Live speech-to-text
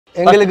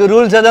எங்களுக்கு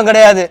ரூல்ஸ் எதுவும்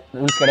கிடையாது.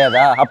 ரூல்ஸ்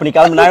கிடையாதா? அப்ப நீ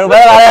கிளம்பு, நான்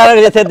வேற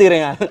யாராவது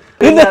சேர்த்துக்கிறேங்க.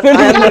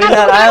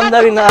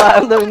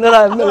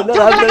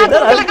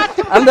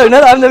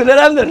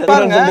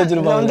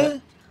 வந்து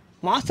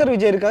மாஸ்டர்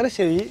விஜய் இருக்காரு.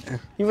 சரி,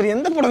 இவர்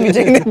எந்த படம்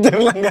விஜய்னே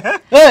தெரியலங்க.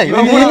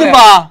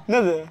 இதுப்பா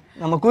என்னது?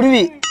 நம்ம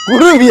குருவி.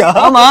 குருவியா?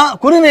 ஆமா,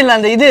 குருவி இல்ல,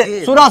 அந்த இது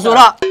சுறா.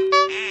 சுறா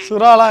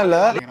சுறாலாம் இல்ல,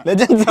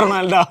 லெஜெண்ட்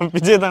சரணால்டா,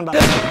 விஜய் தான்டா.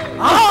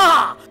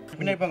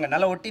 பின்னாடி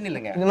நல்லா ஒட்டி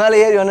நில்லுங்க. இது மேல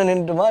ஏறி வந்து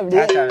நின்றுமா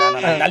இப்படியே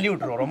தள்ளி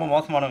விட்டுருவோம். ரொம்ப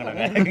மோசமானவங்க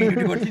நாங்க.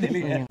 ஒட்டி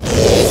நில்லுங்க.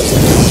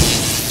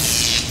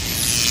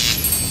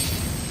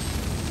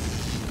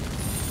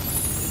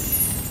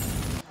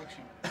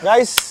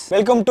 கைஸ்,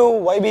 வெல்கம் டு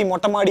YB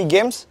மொட்டை மாடி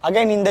கேம்ஸ்.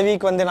 அகைன் இந்த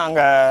வீக் வந்து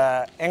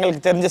நாங்கள்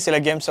எங்களுக்கு தெரிஞ்ச சில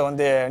கேம்ஸை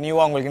வந்து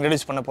நியூவாக உங்களுக்கு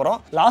இன்ட்ரடியூஸ் பண்ண போகிறோம்.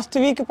 லாஸ்ட்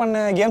வீக்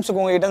பண்ண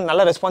கேம்ஸுக்கு உங்ககிட்ட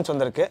நல்ல ரெஸ்பான்ஸ்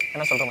வந்திருக்கு.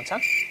 என்ன சொல்கிறேன்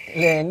மச்சான்?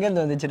 இல்ல,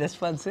 எங்கேருந்து வந்துச்சு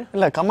ரெஸ்பான்ஸ்?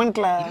 இல்லை,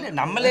 கமெண்ட்ல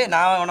நம்மளே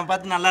நான் அவனை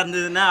பார்த்து நல்லா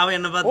இருந்ததுன்னா அவன்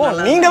என்ன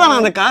பார்த்து நீங்க தான்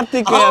அந்த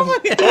கார்த்திக்.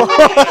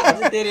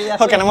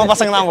 ஓகே, நம்ம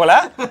பசங்க தான் போல.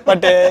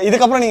 பட்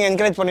இதுக்கப்புறம் நீங்க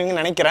என்கரேஜ்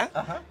பண்ணுவீங்கன்னு நினைக்கிறேன்.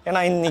 ஏன்னா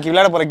இன்னைக்கு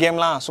விளையாட போற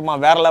கேம்லாம் சும்மா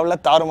வேற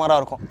லெவல்ல தாறுமாறா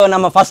இருக்கும்.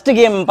 நம்ம ஃபர்ஸ்ட்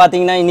கேம்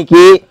பாத்தீங்கன்னா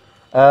இன்னைக்கு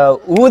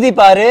ஊதி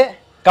பாரு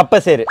கப்ப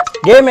சேரு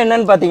கேம்.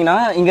 என்னன்னு பாத்தீங்கன்னா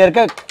இங்க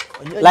இருக்க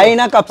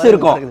லைனா கப்ஸ்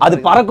இருக்கும், அது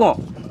பறக்கும்.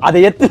 அதை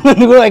எத்து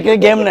வைக்கிற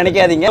கேம்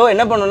நினைக்காதீங்க.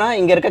 என்ன பண்ணுனா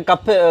இங்க இருக்க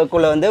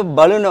கப்புக்குள்ள வந்து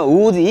பலூனை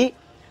ஊதி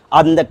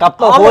அந்த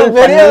கப்பை ஹோல்ட்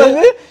பண்ணி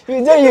வந்து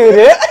விஜய்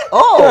இவரு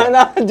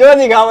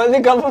ஜோதிகா வந்து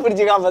கப்பை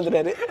பிடிச்சு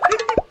காப்பாத்துறாரு.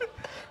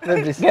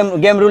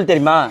 கேம் ரூல்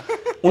தெரியுமா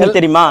உங்களுக்கு?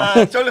 தெரியுமா?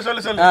 சொல்லு.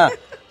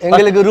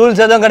 எங்களுக்கு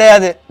ரூல்ஸ் எதுவும்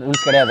கிடையாது.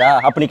 ரூல்ஸ் கிடையாதா?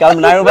 அப்ப நீ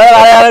கிளம்பு, நான் வேற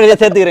யாராவது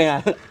சேர்த்துக்கிறேங்க.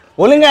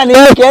 ஒழுங்கா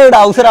நீங்க கேளுடா,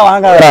 அவசரம்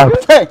வாங்காதடா.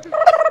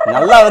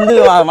 நல்லா வந்து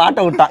மாட்ட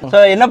விட்டான். ஸோ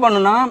என்ன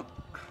பண்ணுனா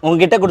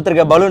உங்ககிட்ட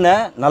கொடுத்துருக்க பலூனை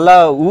நல்லா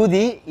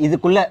ஊதி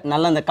இதுக்குள்ள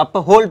நல்லா அந்த கப்பை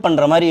ஹோல்ட்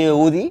பண்ற மாதிரி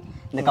ஊதி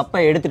இந்த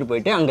கப்பை எடுத்துட்டு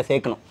போயிட்டு அங்க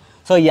சேர்க்கணும்.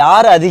 ஸோ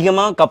யார்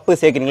அதிகமாக கப்பு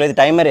சேர்க்குறீங்களோ, இது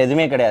டைமர்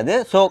எதுவுமே கிடையாது.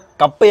 ஸோ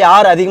கப்பு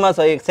யார் அதிகமாக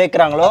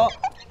சேர்க்குறாங்களோ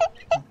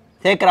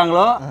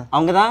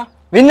அவங்க தான்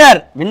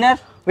winner.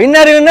 Winner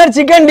winner winner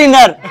chicken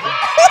dinner.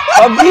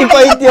 அப்படி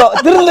பைத்தியம்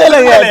திருந்த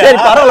இல்லைங்க. சரி,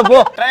 பரவாயில்ல, போ.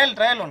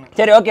 ட்ரையல் ஒன்று.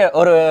 சரி, ஓகே,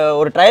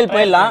 ஒரு ட்ரையல்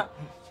போயிடலாம்.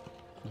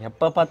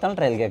 எப்போ பார்த்தாலும்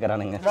ட்ரையல்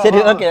கேட்குறானுங்க. சரி,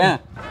 ஓகே.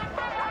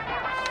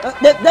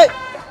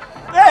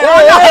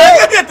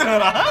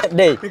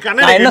 டேய்,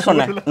 நான் என்ன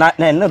சொன்னேன்?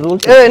 நான் என்ன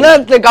ரூல்ஸ்?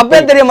 என்ன கப்பே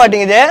தெரிய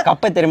மாட்டேங்குது?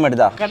 கப்பே தெரிய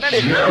மாட்டேதா?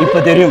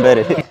 இப்ப தெரியும்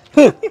பேரு.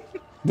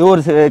 இது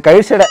ஒரு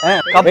கழிச்சட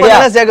கப்பா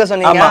சேர்க்க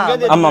சொன்னீங்க.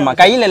 ஆமா,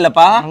 கையில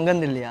இல்லப்பா. அங்க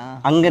இருந்து இல்லையா?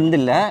 அங்க இருந்து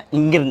இல்ல,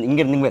 இங்க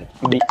இருந்து பேரு.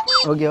 இப்படி.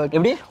 ஓகே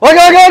எப்படி?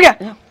 ஓகே.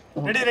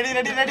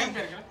 ரெடி.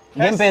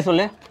 கேம் பேர்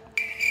சொல்லு.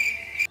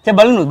 சரி,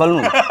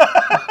 பலூன்.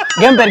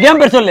 கேம்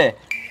பேர் சொல்லு.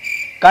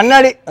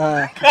 கண்ணாடி.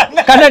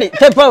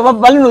 சரி,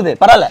 பலூன் ஊது.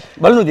 பரவாயில்ல,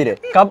 பலூன் ஊதிரு.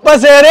 கப்ப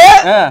சேரு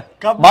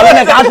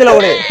பலூனை காசுல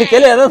விடு.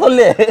 சரி, எதை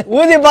சொல்லு.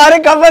 ஊதி பாரு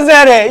கப்ப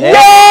சேரு.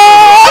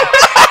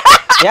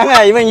 ஏங்க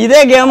இவன்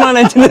இதே கேமா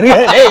நினைச்சிருக்க?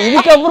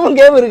 இதுக்கப்புறம்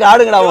கேம் இருக்கு,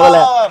 ஆடுங்கடா முதல்ல.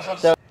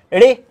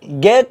 Ready,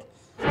 get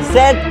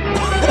set.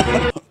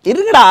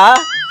 இருக்குடா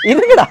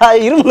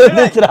இரும்பு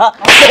வந்துச்சுடா.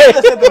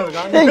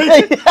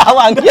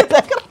 அவன் அங்கேயே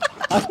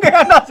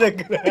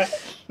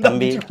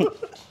தம்பி,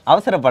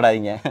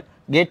 அவசரப்படாதீங்க.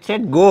 Get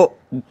set go.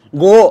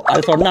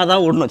 அது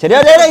சொன்னாதான் விடணும். சரியா?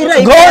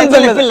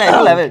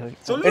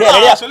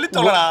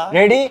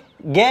 Ready,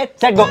 get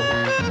set go.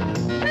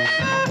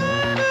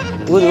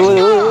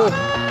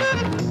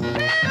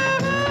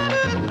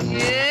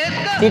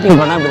 Seating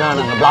பண்ணா இப்படிதான்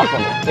நாங்க பிளாக்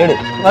பண்றோம். எடு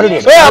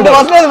மறுபடியும்.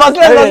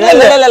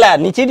 இல்ல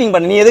நீ சீட்டிங்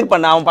பண்ண. நீ எதுக்கு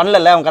பண்ண? அவன்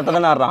பண்ணல, அவன் கரெக்டா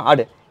தானே ஆடுறான்.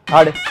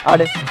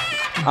 ஆடு.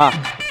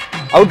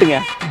 அவுட்டுங்க,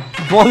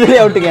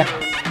 முதல்ல அவுட்டுங்க.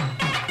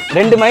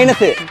 2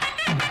 மைனஸ்.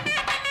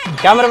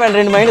 கேமராமேன்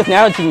 2 மைனஸ்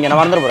ஞாபகம் வச்சுக்கீங்க,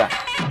 நான் மறந்துட போறேன்.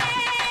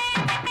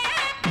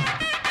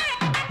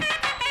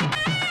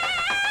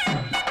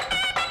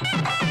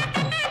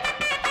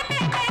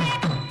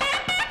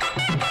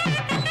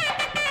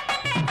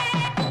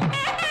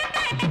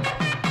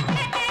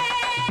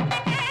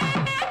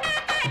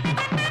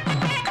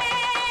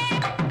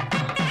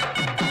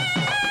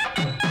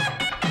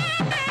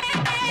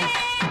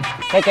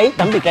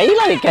 தம்பி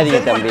கையெல்லாம் வைக்காதீங்க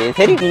தம்பி.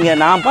 சரி, நீங்க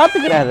நான்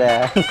பாத்துக்கிறேன். அதை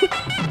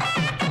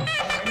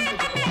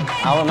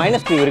அவன்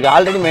 -2 இருக்கு,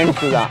 ஆல்ரெடி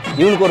 -2 தான்.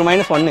 இவனுக்கு ஒரு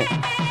 -1.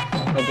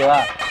 ஓகேவா?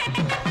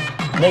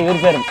 இவரு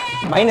பேர்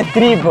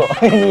 -3. இப்போ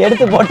நீ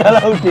எடுத்து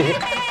போட்டாலும் அவுட்டு.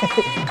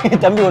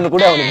 தம்பி ஒண்ணு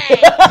கூட அவனுக்கு.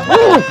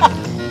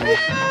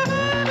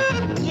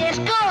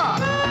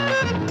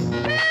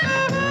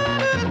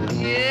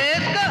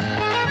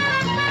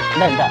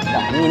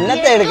 நீ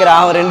என்னத்த எடுக்கிற?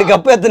 அவன் 2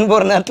 கப்பு எடுத்துன்னு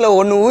போற நேரத்துல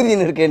 1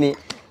 ஊதின்னு இருக்க நீ.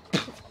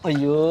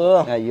 ஐயோ.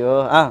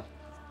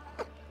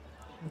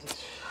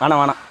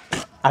 வேணாம்,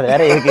 அது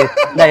வேற இருக்கு.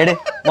 இந்த எடு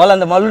முதல்ல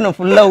அந்த மல்லுனை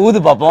ஃபுல்லா ஊது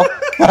பார்ப்போம்.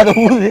 அதை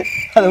ஊது.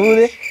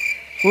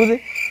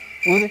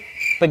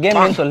 இப்ப கேம்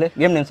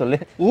நேம் சொல்லு.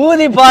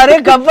 ஊதி பாரு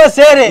கப்ப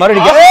சேரு.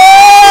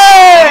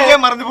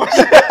 மறுபடியும் மறந்து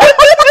போச்சு.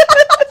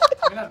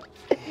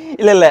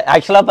 இல்ல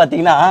ஆக்சுவலா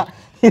பாத்தீங்கன்னா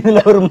இதுல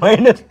ஒரு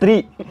 -3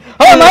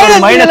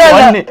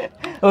 -1.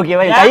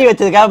 ஓகேவா? கை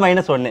வச்சதுக்காக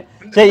 -1.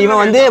 சரி,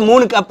 இவன் வந்து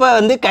 3 கப்பை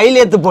வந்து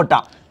கையில எடுத்து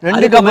போட்டான்.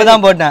 ரெண்டு கப்பு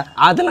தான் போட்டேன்.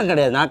 அதெல்லாம்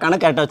கிடையாது. நான்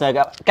கணக்கு கரெக்டா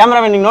வச்சிருக்கேன்.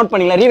 கேமராமேன் நீங்க நோட்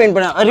பண்ணீங்களா? ரீவைண்ட்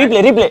பண்ண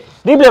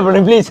ரீப்ளே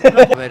பண்ணுங்க please.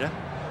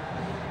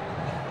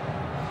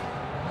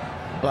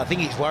 Well, I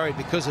think he's worried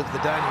because of the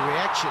Dhoni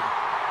reaction.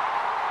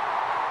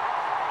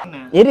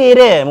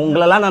 இரு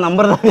உங்களெல்லாம் நான்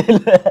நம்புறதே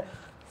இல்லை.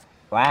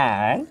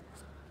 1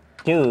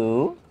 2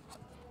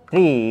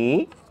 3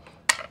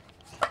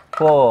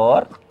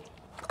 4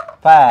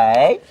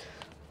 5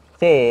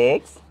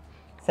 6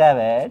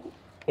 7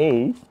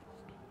 8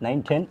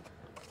 9 10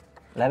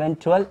 11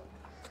 12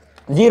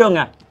 0ங்க.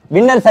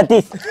 வின்னர்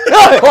சதீஷ்.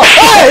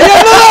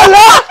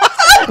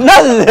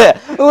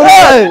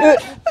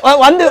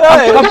 வந்து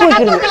கப்பு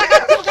வச்சிருக்கு.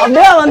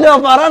 அப்படியே வந்து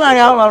பாரா நான்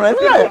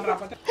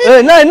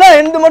என்ன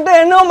எந்த மட்டும்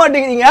என்ன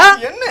மாட்டேங்கிறீங்க?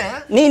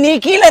 நீ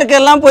கீழே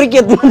இருக்கலாம் பொறுக்கி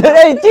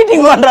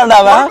சீட்டிங் பண்றான்டா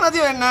அவன்.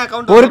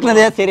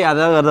 பொறுக்குனதே சரி.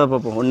 அதாவது வரதா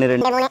பார்ப்போம். 1 2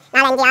 3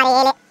 4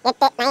 5 6 7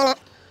 8 9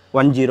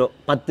 1 0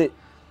 10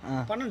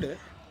 12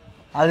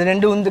 அது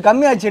 2 உந்து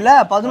கம்மியாச்சுல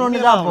 11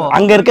 தான் அப்போ.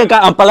 அங்க இருக்க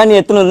அப்பெல்லாம் நீ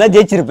எத்தனை வந்தா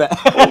ஜெயிச்சிருப்பேன்.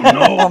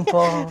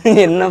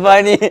 என்னப்பா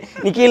நீ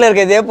கீழே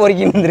இருக்கதே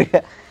பொறுக்கி நின்றுருக்க.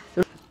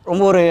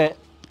 ரொம்ப ஒரு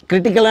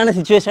கிரிட்டிக்கலான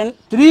சிச்சுவேஷன்.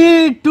 3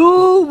 2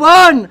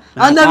 1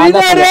 அந்த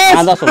வின்னர்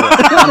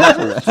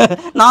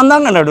நான்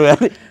தாங்க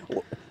நடுவேன்.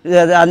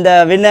 அந்த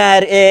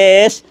வின்னர்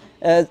இஸ்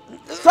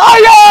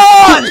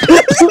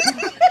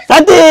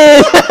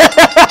சதீஷ்.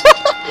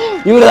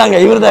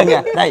 இவருதாங்க.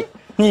 டேய்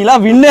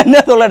நீலாம்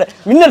வின்னர்னே சொல்லட.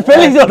 வின்னர்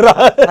ஃபெலிக்ஸ் சொல்றா.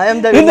 I am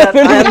the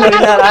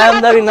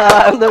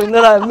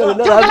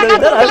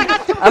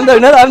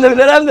winner.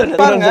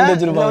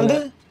 வந்து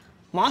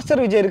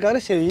மாஸ்டர் விஜய் இருக்காரு.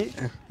 சரி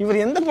இவர்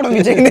எந்த படம்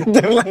விஜய்னே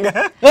தெரியலங்க.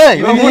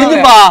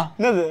 இதுப்பா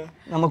என்னது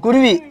நம்ம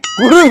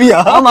குருவியா?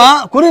 ஆமா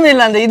குருவி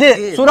இல்ல அந்த இது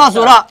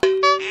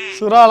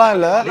சுறாலாம்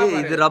இல்ல.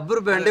 இது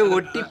ரப்பர் பேண்டே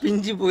ஒட்டி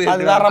பிஞ்சு போயிருக்கு.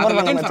 அது வேற ரப்பர்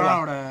பேண்ட்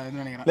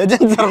நினைக்கிறேன்.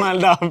 லெஜெண்ட்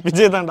சரணால்டா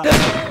விஜய் தான்டா.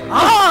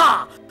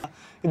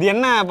 இது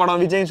என்ன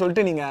படம் விஜய்னு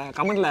சொல்லிட்டு நீங்க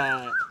கமெண்ட்ல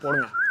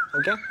போடுங்க.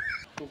 ஓகே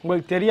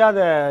உங்களுக்கு தெரியாத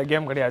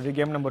கேம் கிடையாது.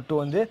 கேம் நம்பர் 2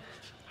 வந்து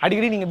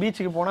அடிக்கடி நீங்க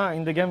பீச்சுக்கு போனா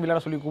இந்த கேம்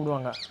விளையாட சொல்லி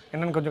கூப்பிடுவாங்க.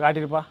 என்னன்னு கொஞ்சம்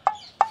காட்டிருப்பா.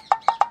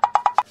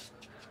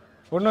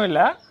 ஒன்றும்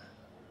இல்லை,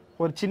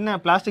 ஒரு சின்ன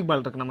பிளாஸ்டிக் பால்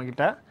இருக்குது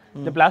நம்மக்கிட்ட.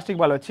 இந்த பிளாஸ்டிக்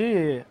பால் வச்சு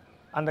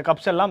அந்த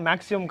கப்ஸ் எல்லாம்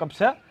மேக்ஸிமம்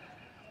கப்ஸை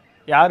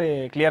யார்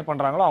கிளியர்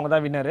பண்ணுறாங்களோ அவங்க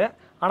தான் வின்னரு.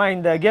 ஆனால்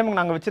இந்த கேமுக்கு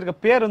நாங்கள் வச்சுருக்க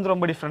பேர் வந்து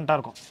ரொம்ப டிஃப்ரெண்ட்டாக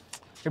இருக்கும்.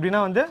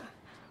 எப்படின்னா வந்து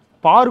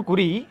பாரு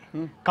குறி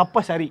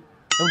கப்பை சரி.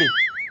 எப்படி?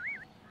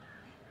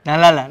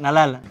 நல்லா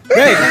இல்லை.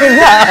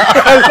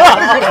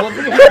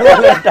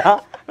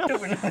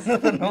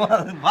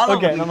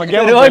 ஓகே நம்ம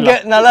கேம் ஓகே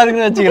நல்லா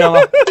இருக்குன்னு வச்சுக்கிறோம்.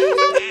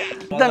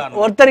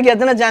 ஒருத்தருக்கு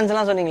எத்தனை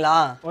சான்ஸ்லாம் சொன்னீங்களா?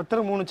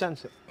 ஒருத்தருக்கு 3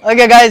 chance.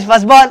 Okay guys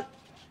first ball.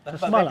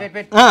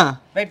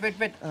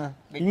 Wait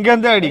இங்க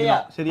இருந்து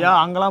அடிக்கலாம். சரியா?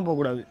 அங்கலாம் போக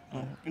கூடாது.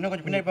 இன்னும்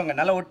கொஞ்சம் பின்னாடி போங்க.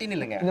 நல்லா ஒட்டி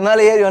நில்லுங்க. இது மேல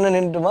ஏறி வந்து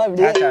நின்னுட்டுமா?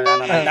 இப்படி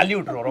தள்ளி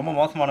விட்டுறோம். ரொம்ப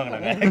மோசமானவங்க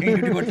நாங்க.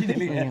 ஒட்டி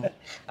நில்லுங்க.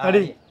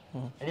 அடி.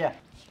 சரியா?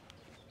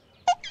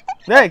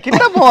 டேய்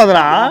கிட்ட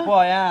போவாதடா.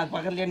 போயா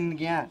பக்கத்துலயே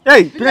நின்னுக்கியா?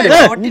 ஏய்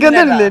இங்க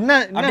இருந்து நில்லு. என்ன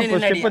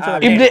ஸ்டெப் வச்சா?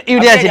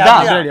 இப்படி ஆச்சுடா.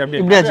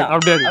 இப்படி ஆச்சு.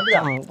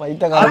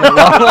 பைத்தக்காரன்.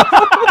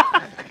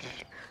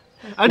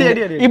 அடி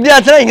இப்படி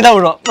ஆச்சுனா இங்க தான்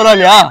விடும்.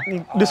 பரவாயில்லையா?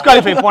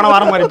 டிஸ்குவாலிஃபை போன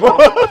வாரம் மாதிரி போ.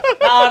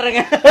 நான்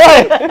வரேங்க.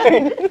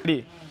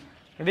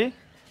 அடி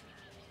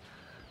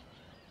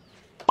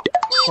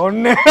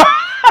ஒண்ணு.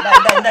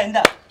 இந்த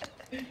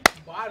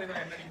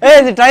ஏய்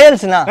இது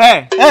ட்ரையல்ஸ்னா.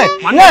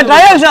 என்ன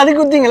ட்ரையல்ஸ் அது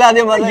குத்திங்களா?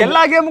 அதே மாதிரி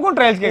எல்லா கேமுக்கும்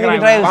ட்ரையல்ஸ்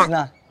கேக்குறாங்க.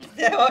 ட்ரையல்ஸ்னா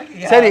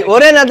சரி.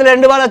 ஒரே நேரத்துல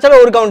 2 பால்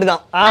அடிச்சாலும் ஒரு கவுண்ட்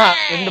தான்.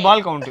 2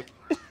 பால் கவுண்ட்.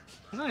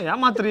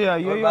 ஏமாத்துறியா?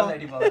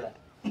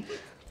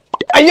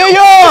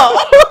 ஐயோ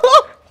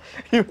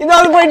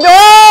இதால போய்டோ.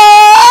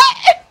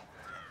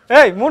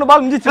 ஏய் 3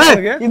 பால் முடிஞ்சிச்சு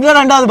உங்களுக்கு. இதுதான்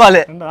ரெண்டாவது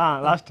பால்.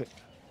 லாஸ்ட்.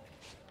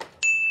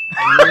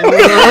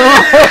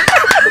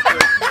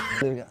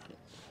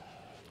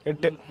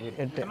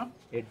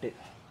 எட்டு.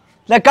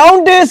 The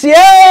count is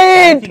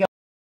 8.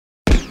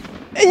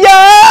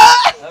 Yeah.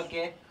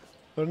 Okay.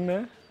 ஒண்ணு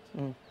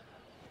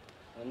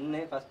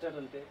ஃபர்ஸ்ட்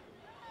அட்டெம்ப்ட்.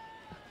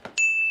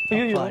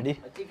 அப்பாடி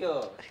அச்சிக்கோ.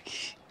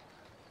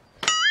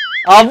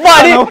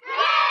 அப்பாடி.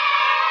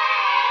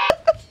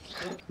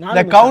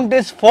 The count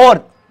is 4.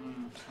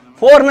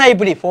 4 னா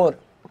இப்படி 4.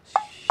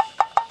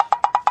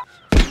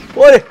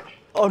 ஓய்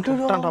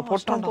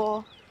போட்டான்டா.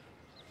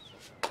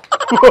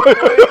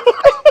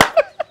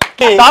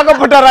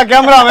 தாக்கப்பட்டாரா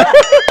கேமராமேன்?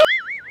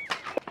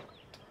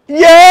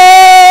 ஏ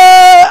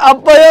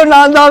அப்பயோ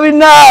நான் தான்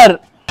வின்னர்.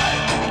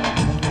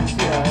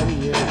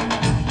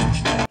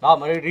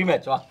 மறுபடியும்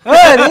ரீமேட்ச் வா.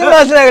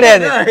 ரீமேட்ச்ல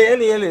கிடையாது.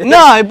 7 என்ன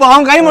இப்போ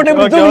அவன் கை மட்டும்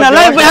இப்படி தூக்கு.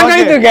 நல்லா இப்போ என் கை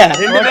தூக்கு.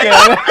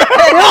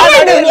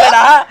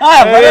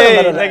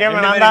 இந்த கேம்ல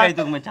நான்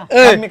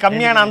தான்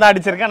கம்மியா நான் தான்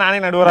அடிச்சிருக்கேன். நானே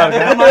நடுவரா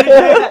இருக்கேன்.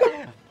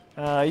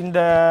 இந்த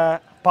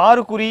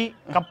பாருக்குறி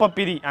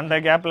கப்பப்பிரி அந்த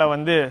கேப்ல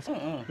வந்து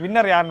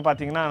வின்னர் யாருன்னு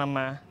பாத்தீங்கன்னா நம்ம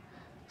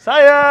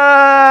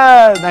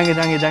சாயத். Thank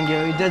you.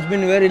 It has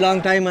been very long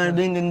time I've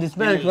been in this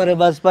match for a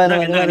bus by.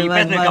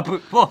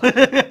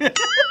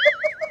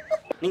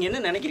 நீங்க என்ன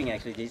நினைக்கிறீங்க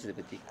ஆக்சுவலி ஜெயிச்சத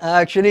பத்தி?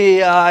 Actually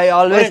I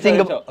always think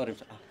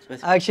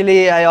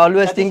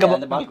about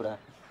அந்த பால் கூட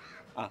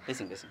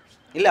பேசுங்க.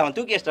 இல்ல அவன்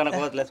தூக்கி வச்சிட்டான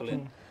கோவத்துல சொல்லு.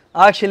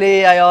 Actually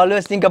I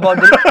always think about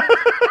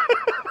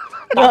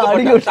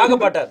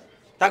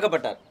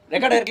தாக்கப்பட்டார்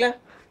record இருக்குல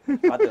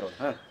பாத்துறோம்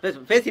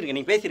பேசிருங்க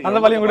நீங்க பேசிருங்க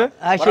அந்த வலியும் கூட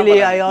Actually,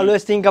 I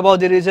always think about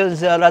the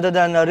results rather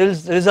than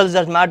results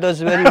that matters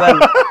very well.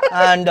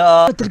 And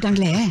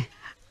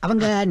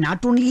அவங்க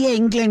not only a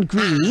England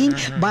queen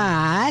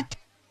but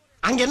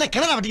அங்க என்ன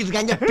கிணறு வட்டிட்டு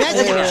இருக்காங்க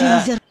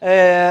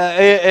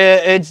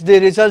it's the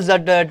results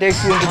that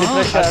takes you into the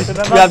pressure.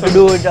 You have to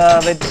do it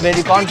with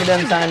very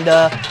confidence and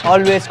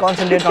always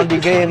concentrate on the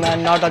game and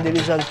not on the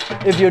results.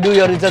 If you do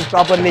your results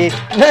properly,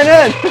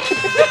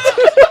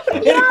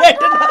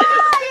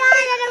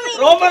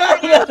 ரொம்ப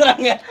நாள்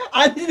பேசுறாங்க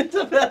 5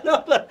 நிமிஷம்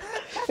பேசுறாங்க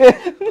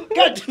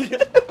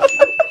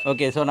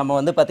okay so நம்ம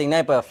வந்து பார்த்தீங்கன்னா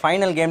இப்போ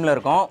final கேமில்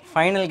இருக்கோம்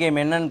ஃபைனல் கேம்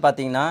என்னன்னு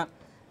பார்த்தீங்கன்னா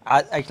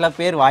ஆக்சுவலாக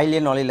பேர் வாயிலே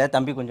நுழையில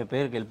தம்பி கொஞ்சம்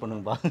பேருக்கு ஹெல்ப்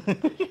பண்ணுங்கப்பா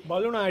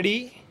பலூன் அடி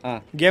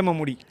கேமை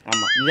முடி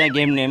ஆமாம் இதுதான்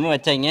கேம் நேமு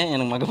வச்சாங்க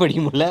எனக்கு மக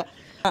படிக்க முடியல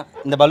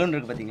இந்த பலூன்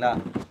இருக்குது பார்த்தீங்களா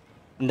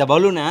இந்த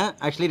பலூனை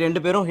ஆக்சுவலி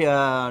 2 பேரும்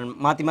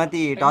மாற்றி மாற்றி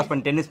டாஸ்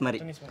பண்ணி டென்னிஸ் மாதிரி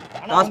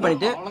டாஸ்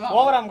பண்ணிட்டு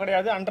ஓவராம்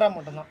கிடையாது அண்டராம்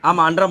மட்டும்தான்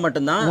ஆமாம் அண்டரா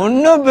மட்டும்தான்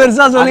ஒன்றும்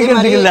பெருசாக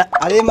சொல்லிக்கிறதுக்கு இல்லை.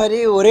 அதே மாதிரி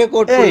ஒரே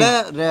கோட்டுக்குள்ள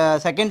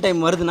செகண்ட்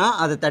டைம் வருதுன்னா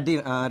அதை தட்டி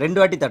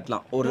 2 வாட்டி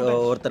தட்டலாம்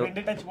ஒருத்தர்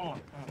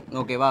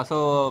ஓகேவா ஸோ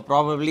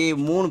ப்ராபப்ளி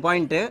 3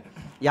 பாயிண்ட்டு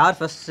யார்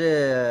ஃபர்ஸ்ட்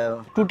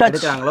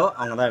எடுக்கிறாங்களோ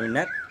அவங்க தான்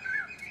வின்னர்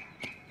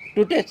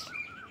 2 டச்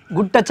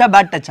குட் டச்சா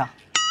பேட் டச்சா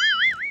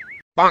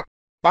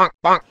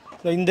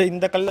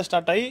இந்த கல்ல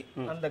ஸ்டார்ட் ஆகி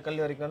அந்த கல்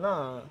வரைக்கும் தான்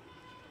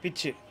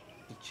பிச்சு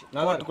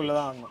நாட்டுக்குள்ள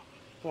தான் ஆடணும்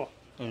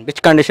பிச்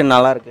கண்டிஷன்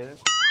நல்லா இருக்கு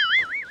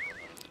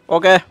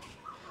ஓகே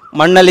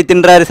மண்ணள்ளி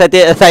தின்றாரு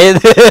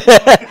சையத்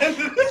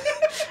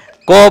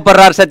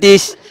கோவப்படுறார்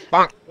சதீஷ்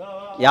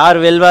யார்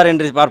வெல்வார்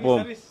என்று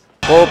பார்ப்போம்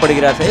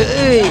கோவப்படுகிறார்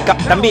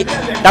தம்பி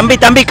தம்பி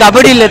தம்பி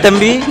கபடி இல்லை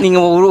தம்பி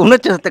நீங்க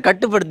உணர்ச்சத்தை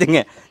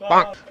கட்டுப்படுத்துங்க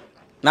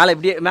மேலே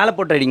இப்படியே மேலே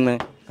போட்டு அடிங்க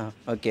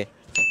ஓகே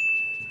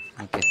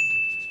ஓகே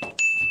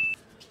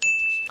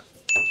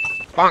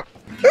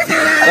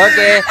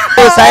ஓகே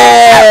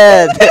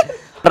சையத்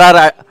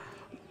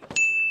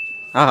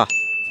ஆஹா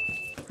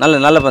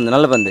நல்ல பந்து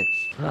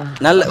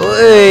நல்ல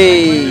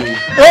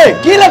ஏய்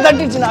கீழே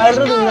தட்டிச்சு நான்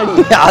அல்றது முன்னாடி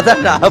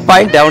அதான்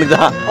பாயிண்ட்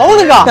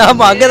அவனுக்கா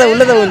ஆமா அங்கதான்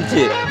உள்ளதான்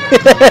வந்துச்சு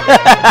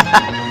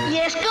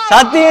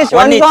சதீஷ்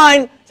 1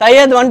 பாயிண்ட்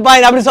சையத் 1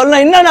 பாயிண்ட் அப்படி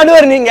சொன்னா என்ன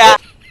நடுவர் நீங்க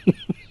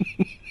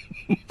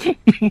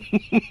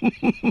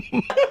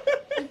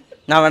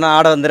நான் வேணா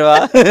ஆட வந்துருவா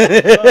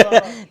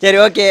சரி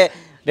ஓகே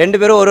 2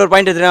 பேரும் ஒரு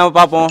பாயிண்ட் எடுத்துட்டு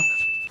பார்ப்போம்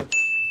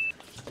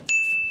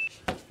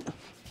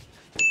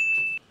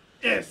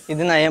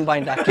இது நான் ஏன்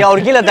பாயிண்டா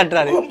அவர் கீழே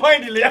தட்டுறாரு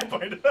பாயிண்ட் இல்லையா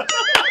பாயிண்ட்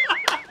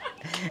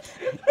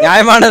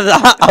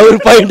நியாயமானதுதான் அவர்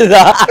பாயிண்ட்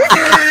தான்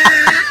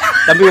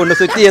தம்பி உன்னை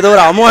சுத்தி ஏதோ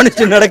ஒரு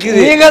அமானுஷம் நடக்குது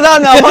நீங்க தான்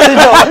அந்த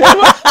அமானுஷம்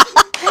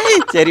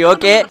சரி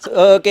ஓகே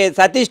ஓகே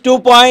சதீஷ் 2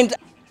 பாயிண்ட்ஸ்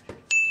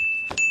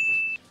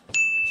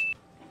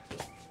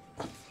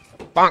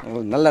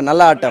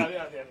நல்ல ஆட்டம்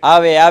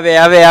ஆவே ஆவே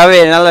ஆவே ஆவே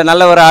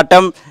நல்ல ஒரு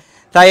ஆட்டம்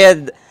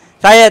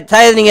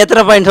சையத் நீங்க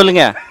எத்தனை பாயிண்ட்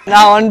சொல்லுங்க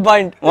நான் 1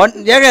 பாயிண்ட்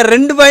ஏங்க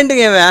 2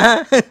 பாயிண்ட்டுங்க இவன்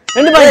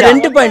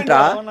 2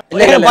 பாயிண்டா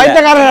இல்ல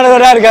பைத்தியக்காரன்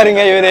நடுவரா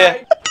இருக்காருங்க இவரு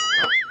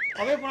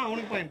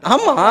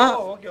ஆமா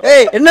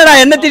ஏய் என்னடா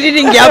என்ன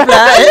திட்டிட்டீங்க கேப்ல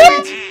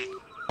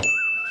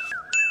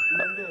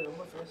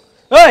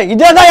ஏய்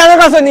இதேதான்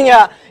எதனா சொன்னீங்க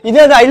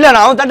இதேதான் இல்ல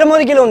நான் தட்டும்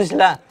போது கீழே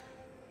வந்துச்சுல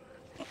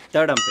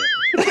third umpire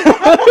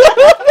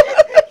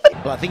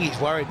Well, I think he's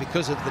worried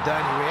because of the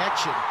Dhoni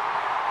reaction.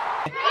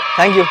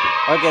 Thank you.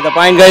 Okay, the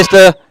point goes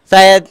to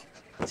Syed.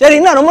 சரி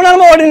இன்னும் ரொம்ப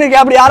நேரமா ஓடினு இருக்கே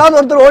அப்படி யாராவது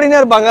ஒருத்தர் ஓடினே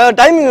இருப்பாங்க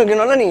டைமிங்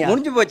வைக்கணும்ல நீங்க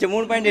முடிஞ்சு போச்சு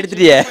 3 பாயிண்ட்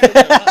எடுத்துட்டியே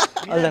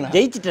அதுதானே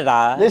ஜெயிச்சிட்டடா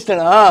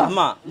ஜெயிச்சிட்டனா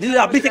ஆமா இது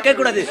அப்படி கேட்க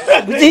கூடாது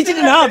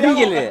ஜெயிச்சிட்டனா அப்படி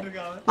கேளு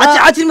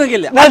ஆச்சரியமா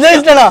கேளு நான்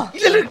ஜெயிச்சிட்டனா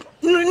இல்ல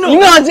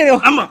இன்னும்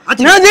ஆச்சரியம் ஆமா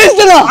நான்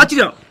ஜெயிச்சிட்டனா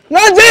ஆச்சரியம்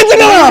நான்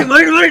ஜெயிச்சிட்டனா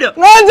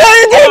நான்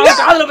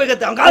ஜெயிச்சிட்டேன் காதுல போய்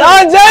கத்து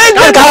நான்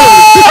ஜெயிச்சிட்டேன்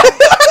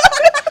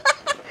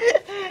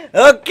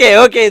ஓகே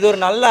ஓகே இது ஒரு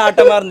நல்ல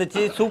ஆட்டமா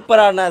இருந்துச்சு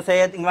சூப்பரான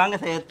சையத் இங்க வாங்க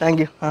சையத் थैंक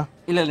यू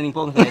இல்ல நீங்க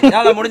போங்க சையத்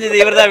நாள முடிஞ்சது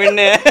இவர்தான்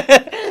வின்னு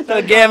சோ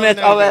கேம்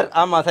இஸ் ஓவர்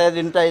ஆமா சையத்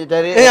வின்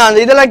ஆயிட்டாரு அந்த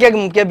இதெல்லாம்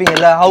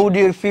கேப்பீங்கல how do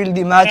you feel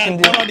the match in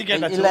the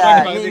இல்ல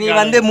நீ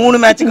வந்து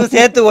 3 மேட்சுக்கும்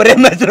சேர்த்து ஒரே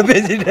மேட்ச்ல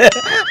பேசிட்ட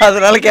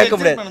அதனால கேட்க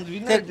முடியாது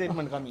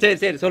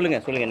சரி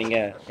சொல்லுங்க நீங்க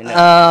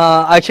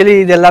ஆக்சுவலி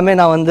இது எல்லாமே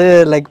நான் வந்து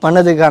லைக்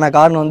பண்ணதுக்கான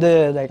காரணம் வந்து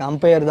லைக்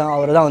அம்பையர் தான்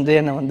அவர் தான் வந்து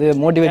என்ன வந்து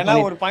மோட்டிவேட்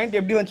பண்ணி ஒரு பாயிண்ட்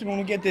எப்படி வந்துச்சு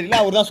உனக்கே தெரியல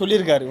அவர் தான்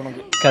சொல்லிருக்காரு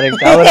உனக்கு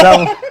கரெக்ட்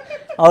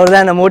அவர்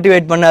தான் என்ன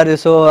மோட்டிவேட் பண்ணாரு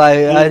so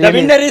the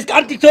winner is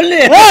Karthik சொல்லு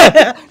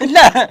இல்ல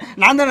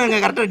நான் தான்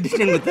கரெக்ட்டா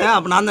டிசிஷன் எடுத்தேன்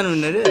அப்ப நான் தான்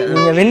வின்னர்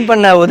நீங்க வின்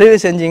பண்ண உதவி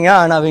செஞ்சீங்க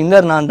ஆனா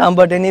வின்னர் நான் தான்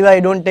but anyway I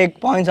don't take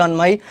points on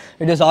my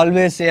it is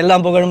always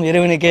எல்லாம் புகழும்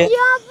இறைவனுக்கே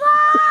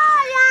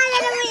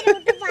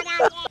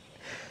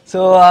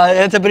So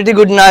it's a pretty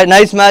good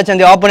nice match and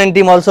the opponent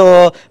team also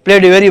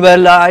played very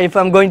well. If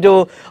I'm going to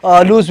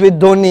lose with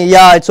Dhoni,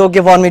 yeah, it's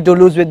okay for me to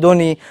lose with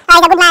Dhoni.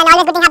 He's a good man.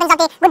 Always good thing happens.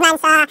 Okay, good man.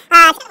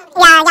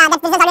 That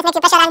business always makes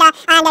you pressure and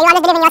you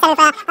always believe in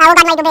yourself. Oh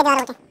God, my good day.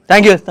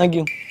 Okay. Thank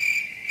you.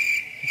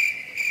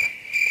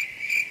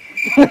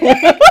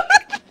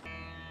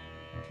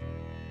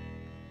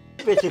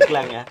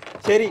 பேசிருக்கலாங்க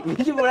சரி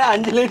மிஞ்சி போனா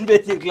 5 line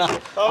பேசிருக்கலாம்.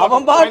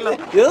 அவன் பாட்டு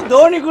ஏதோ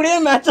தோனி கூடயே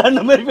match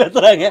ஆடின மாதிரி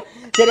பேசுறாங்க.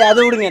 சரி அதை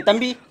விடுங்க.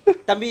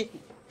 தம்பி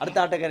அடுத்த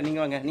ஆட்டக்காரர்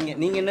நீங்க வாங்க.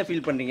 நீங்க என்ன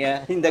ஃபீல் பண்றீங்க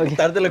இந்த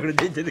தரத்துல கூட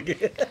ஜெயிச்சதுக்கு?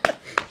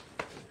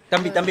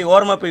 தம்பி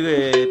ஓரமா போய்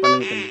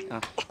பண்ணுங்க தம்பி.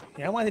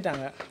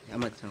 ஏமாத்திட்டாங்க.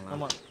 ஏமாத்திட்டாங்களா?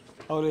 ஆமா.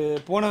 அவரு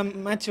போன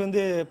மேட்ச்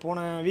வந்து போன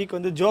வீக்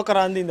வந்து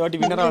ஜோக்கரா வந்து இந்த வாட்டி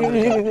வின்னரா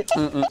வந்தாரு.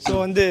 சோ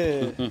வந்து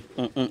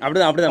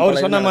அப்படிதான்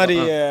அவர் சொன்ன மாதிரி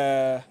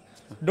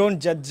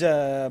don't judge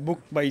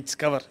book by its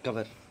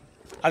cover.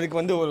 அதுக்கு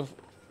வந்து ஒரு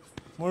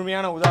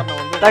முழுமையான உதாரணம்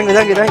வந்து தேங்க்யூ.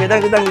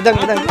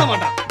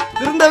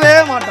 திருந்தவே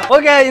மாட்டான்.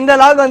 ஓகே, இந்த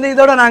லாக் வந்து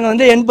இதோட நாங்க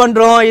வந்து எண்ட்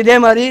பண்றோம். இதே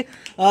மாதிரி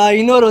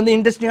இன்னொரு வந்து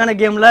இன்ட்ரெஸ்டிங்கான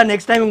கேம்ல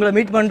நெக்ஸ்ட் டைம் உங்களை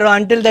மீட் பண்றோம்.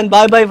 until then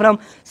bye bye from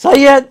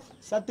Syed,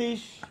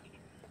 Satish,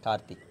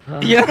 Karthik.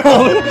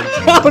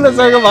 அவ்வளவு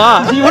சோகமா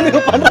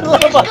இவனுக்கு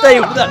பண்றத பார்த்தா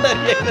இப்படிதான்.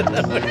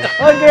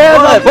 Okay,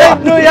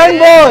 subscribe to Young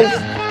Boys.